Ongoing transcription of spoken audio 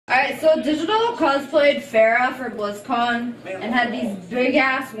Alright, so Digital cosplayed Farah for Blizzcon and had these big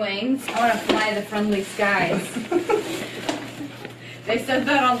ass wings. I want to fly the friendly skies. They said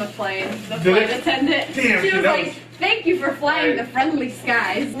that on the plane. The flight attendant. Damn, she was like, thank you for flying the friendly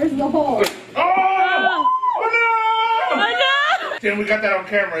skies. Where's the hole? Oh! Oh no! Oh no! Damn, we got that on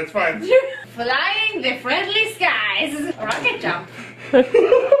camera, it's fine. Flying the friendly skies. Rocket jump. So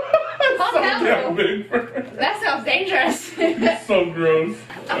big for That sounds dangerous. It's so gross.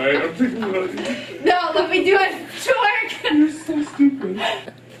 Alright, I'm taking it. No, let me do it to work. You're so stupid.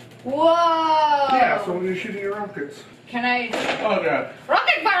 Whoa. Yeah, so when you're shooting your rockets. Can I? Oh god.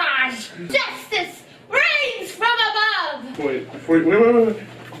 Rocket barrage! Justice reigns from above! Wait.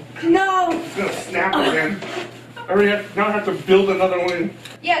 No! It's gonna snap again. I already now have to build another wing.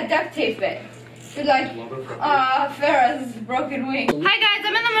 Yeah, duct tape it. You're like, Farah's broken wing. Hi guys,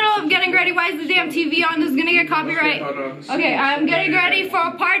 I'm in the middle of getting ready. Why is the damn TV on? This is gonna get copyright. Okay, I'm getting ready for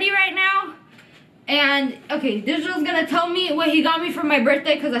a party right now. And, okay, Digital's gonna tell me what he got me for my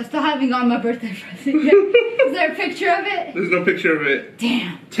birthday because I still haven't got my birthday present yet. Is there a picture of it? There's no picture of it.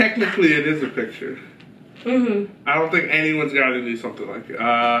 Damn. Technically, it is a picture. I don't think anyone's got to do something like it.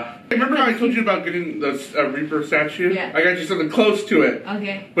 Remember how I told you about getting the Reaper statue? Yeah. I got you something close to it.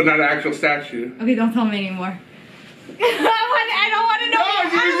 Okay. But not an actual statue. Okay, don't tell me anymore. I don't want to know. No, I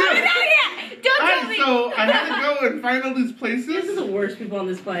don't want to know yet. Don't tell me. So I had to go and find all these places. This is the worst people on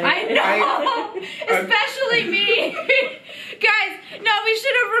this planet. I know. Especially me. Guys, no, we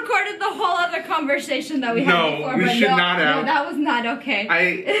should have recorded the whole other conversation that we had before. We should not have. No, that was not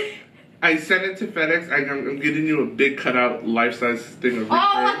okay. I sent it to FedEx. I'm getting you a big cutout, life-size thing of Reaper.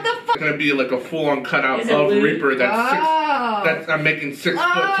 Oh, what the fuck? It's gonna be like a full-on cutout of Reaper that's I'm making 6 foot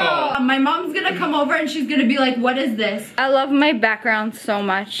tall. My mom's gonna come over and she's gonna be like, "What is this?" I love my background so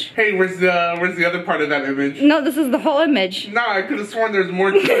much. Hey, where's the other part of that image? No, this is the whole image. No, I could have sworn there's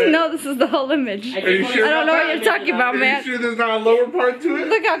more to it. No, this is the whole image. Are you sure? I don't know what you're talking about, man. Are you sure there's not a lower part to it?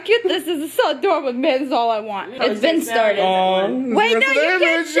 Look how cute this is. It's so adorable, man. This is all I want. It's been started. Wait, no, you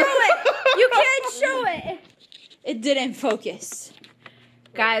can't show it. You can't show it. It didn't focus.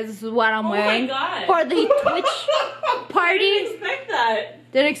 Guys, this is what I'm wearing for the Twitch party. I didn't expect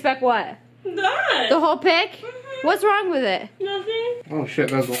that. Didn't expect what? That. The whole pic? What's wrong with it? Nothing. Oh shit,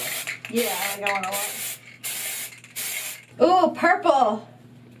 that's a lot. Yeah, I got one. Ooh, purple.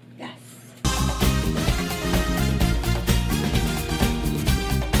 Yes.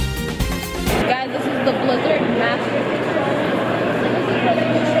 Guys, this is the Blizzard Master Control. This is for the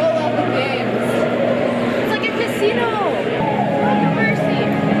control of the games. It's like a casino. Look at Mercy.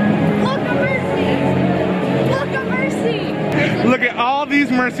 Look at Mercy. Look at Mercy. Look at all these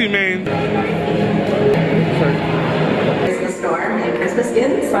Mercy mains. In the store and Christmas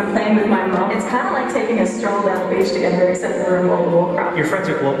skins, so I'm playing with my mom. It's kind of like taking a stroll down the beach together, except we're in multiple crop. Your friends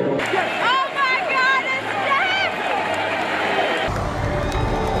are cool. Oh my God, it's dead!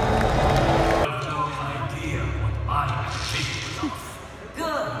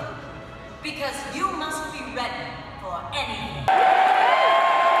 Good, because you must be ready for anything.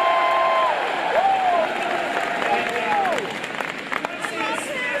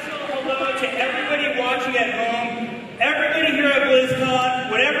 Hello to everybody watching at home, everybody here at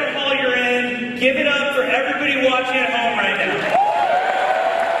BlizzCon, whatever hall you're in, give it up for everybody watching at home right now.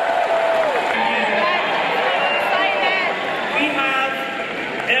 We have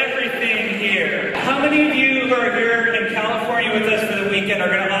everything here. How many of you who are here in California with us for the weekend are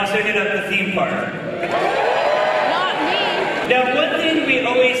going to also hit up the theme park? Not me. Now, one thing we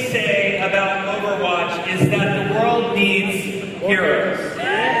always say about Overwatch is that the world needs heroes.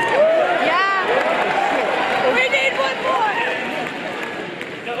 Yeah. We need one more.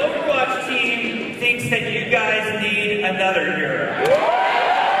 The Overwatch team thinks that you guys need another hero.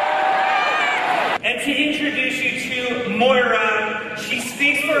 And to introduce you to Moira, she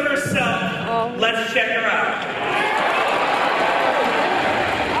speaks for herself. Let's check her out.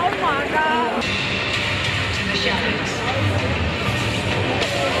 Oh my God. To the shadows.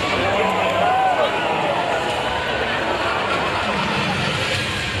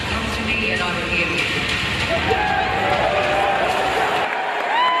 Come to me and I will heal you.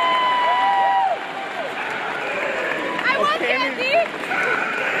 I want candy.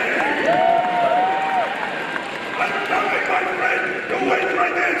 I'm coming, my friend! The way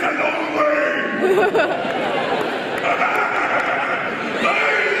right there is a long way!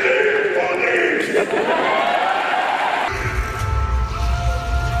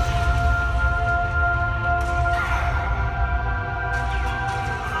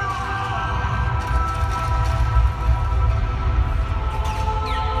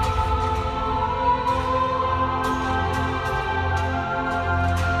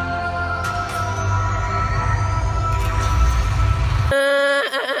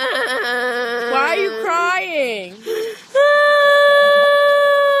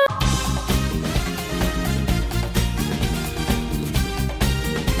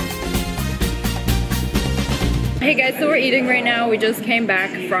 Hey guys, so we're eating right now. We just came back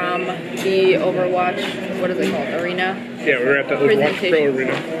from the Overwatch, what is it called, arena? Yeah, we were at the Overwatch Pro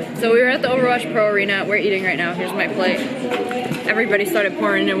Arena. So we were at the Overwatch Pro Arena. We're eating right now. Here's my plate. Everybody started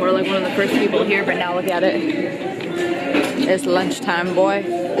pouring in. We're like one of the first people here, but now look at it. It's lunchtime, boy.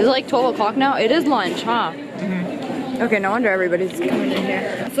 Is it like 12 o'clock now? It is lunch, huh? Okay, no wonder everybody's coming in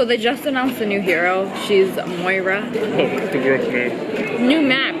here. So they just announced a new hero. She's Moira. Oh, the girl's name. New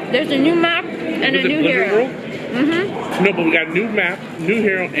map. There's a new map and a new hero. No, but we got a new map, new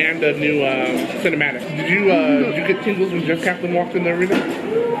hero, and a new cinematic. Did you get tingles when Jeff Kaplan walked in the arena?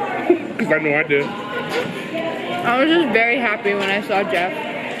 Because I know I did. I was just very happy when I saw Jeff.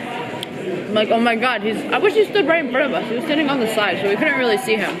 I'm like, oh my god, I wish he stood right in front of us. He was sitting on the side, so we couldn't really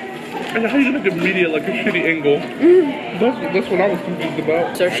see him. And how you gonna get media like a shitty angle? That's what I was confused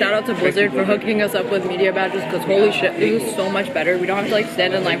about. So shout out to Blizzard for hooking us up with media badges, because holy shit, it was so much better. We don't have to like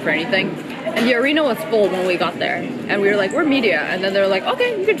stand in line for anything. And the arena was full when we got there. And we were like, we're media. And then they were like,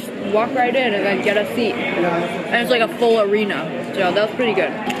 okay, you can just walk right in and then get a seat. And it's like a full arena. So that was pretty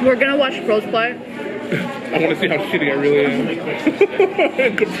good. We're gonna watch pros play. I want to see how shitty I really am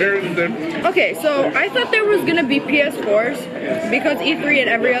in comparison. Okay, so I thought there was gonna be PS4s because E3 and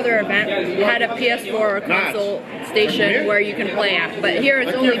every other event had a PS4 or console station where you can play at. But here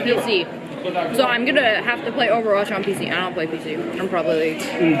it's only PC. So I'm gonna have to play Overwatch on PC. I don't play PC. I'm probably like,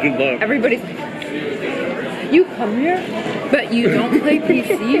 ooh, good luck. Everybody's like, you come here, but you don't play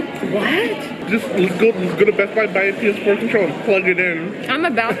PC? What? Just let's go to Best Buy, buy a PS4 controller and plug it in. I'm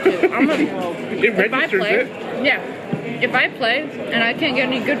about to. It registers it. Yeah. If I play and I can't get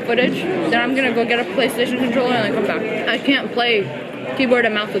any good footage, then I'm gonna go get a PlayStation controller and then come back. I can't play keyboard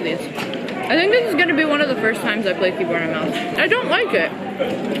and mouse with these. I think this is gonna be one of the first times I play keyboard and mouse. I don't like it.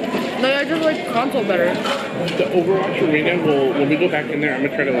 Like, I just like console better. The Overwatch Arena when we go back in there, I'm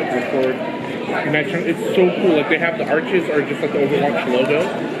gonna try to like record. And it's so cool. Like they have the arches are just like the Overwatch logo.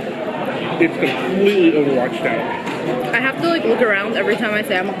 It's completely Overwatched out. I have to like look around every time I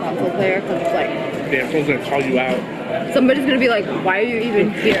say I'm a console player because it's like, damn, someone's gonna call you out. Somebody's gonna be like, why are you even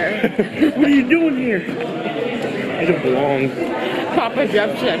here? What are you doing here? I don't belong. Papa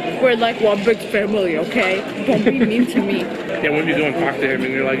Jeff said, we're like one big family, okay? Don't be mean to me. Yeah, what are you doing? Talk to him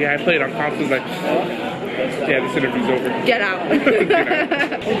and you're like, yeah, I played on consoles. Like, yeah, this interview's over. Get out. Get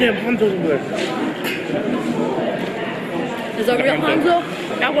out. Oh damn, Hanzo's over there. Is that real Hanzo?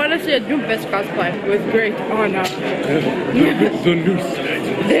 I want to see a Doomfist cosplay with great honor. The Noose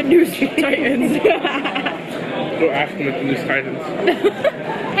Titans. The Noose Titans. Go ask them at the Noose Titans.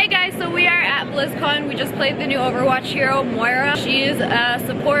 Hey guys, so we are at Blizzcon. We just played the new Overwatch hero, Moira. She is a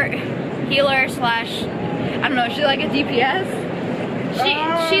support healer slash, I don't know, she's like a DPS.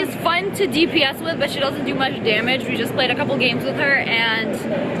 She's fun to DPS with, but she doesn't do much damage. We just played a couple games with her, and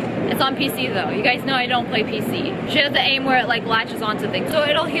it's on PC though. You guys know I don't play PC. She has the aim where it like latches onto things. So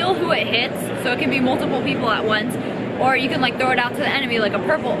it'll heal who it hits, so it can be multiple people at once. Or you can like throw it out to the enemy like a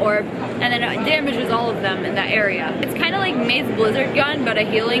purple orb, and then it damages all of them in that area. It's kind of like May's Blizzard gun, but a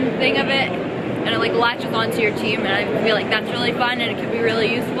healing thing of it. And it like latches onto your team, and I feel like that's really fun and it can be really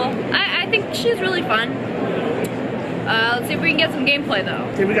useful. I think she's really fun. Let's see if we can get some gameplay though.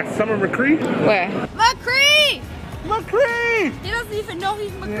 Okay, we got Summer McCree. Where? McCree! McCree! He doesn't even know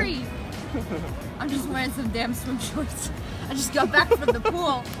he's McCree. Yeah. I'm just wearing some damn swim shorts. I just got back from the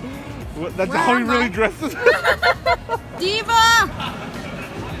pool. What, that's how he really dresses? Diva!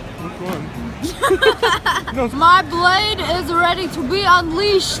 Which one? No. My blade is ready to be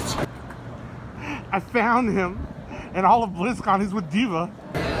unleashed. I found him, and all of BlizzCon he's with Diva.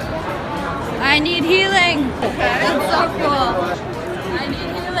 I need healing. That's so cool. I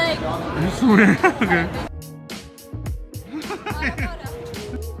need healing. I swear. Okay.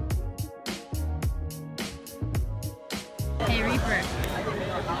 Hey Reaper.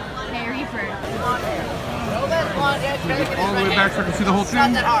 Hey Reaper. All the way back so I can see the whole thing.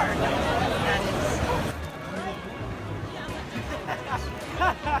 Not that hard.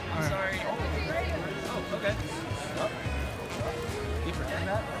 Sorry. Oh, okay. You pretend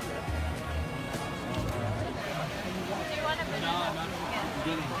that? Do you want a banana?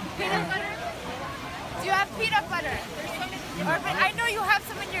 Peanut butter? Do you have peanut butter? Or, I know you have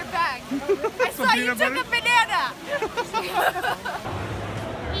some in your bag. I saw you took a banana.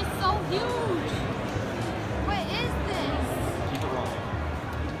 He's so huge. What is this? Keep it rolling.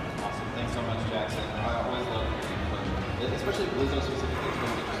 Awesome. Thanks so much, Jackson. I always love it. Especially Blizzard specifically. It's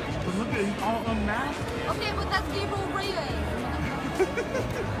really interesting. But look at he's all unmasked. Okay, but that's Gabriel Reyes.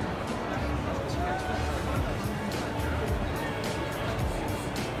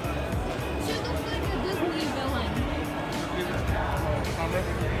 She looks like a Disney villain.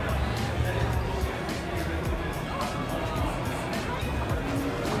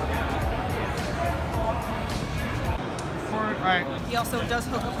 Right. He also does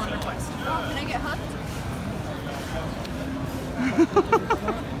hook up on request. Oh, can I get hooked?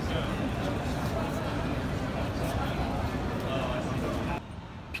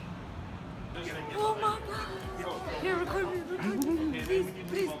 Oh my god! Here, record me, please,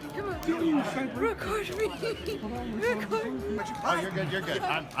 please, come on. Record me. Record me. Oh, you're good, you're good.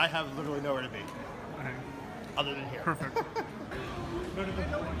 I have literally nowhere to be. Other than here. Perfect.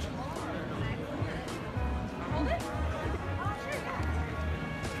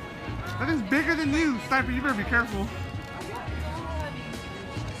 That is bigger than you, Sniper. You better be careful.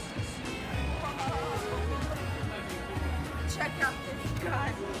 Check out this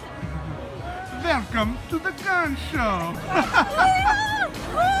gun. Welcome to the gun show.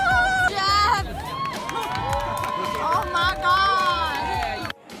 Jeff! Oh my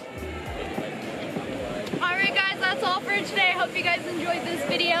god! Alright guys, that's all for today. Hope you guys enjoyed this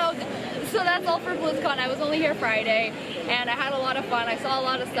video. So that's all for Blizzcon. I was only here Friday and I had a lot of fun. I saw a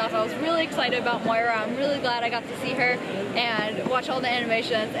lot of stuff. I was really excited about Moira. I'm really glad I got to see her and watch all the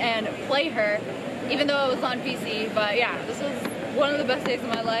animations and play her, even though it was on PC. But yeah, this was one of the best days of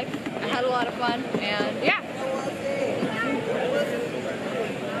my life. I had a lot of fun and yeah.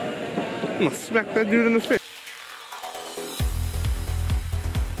 I'm gonna smack that dude in the face.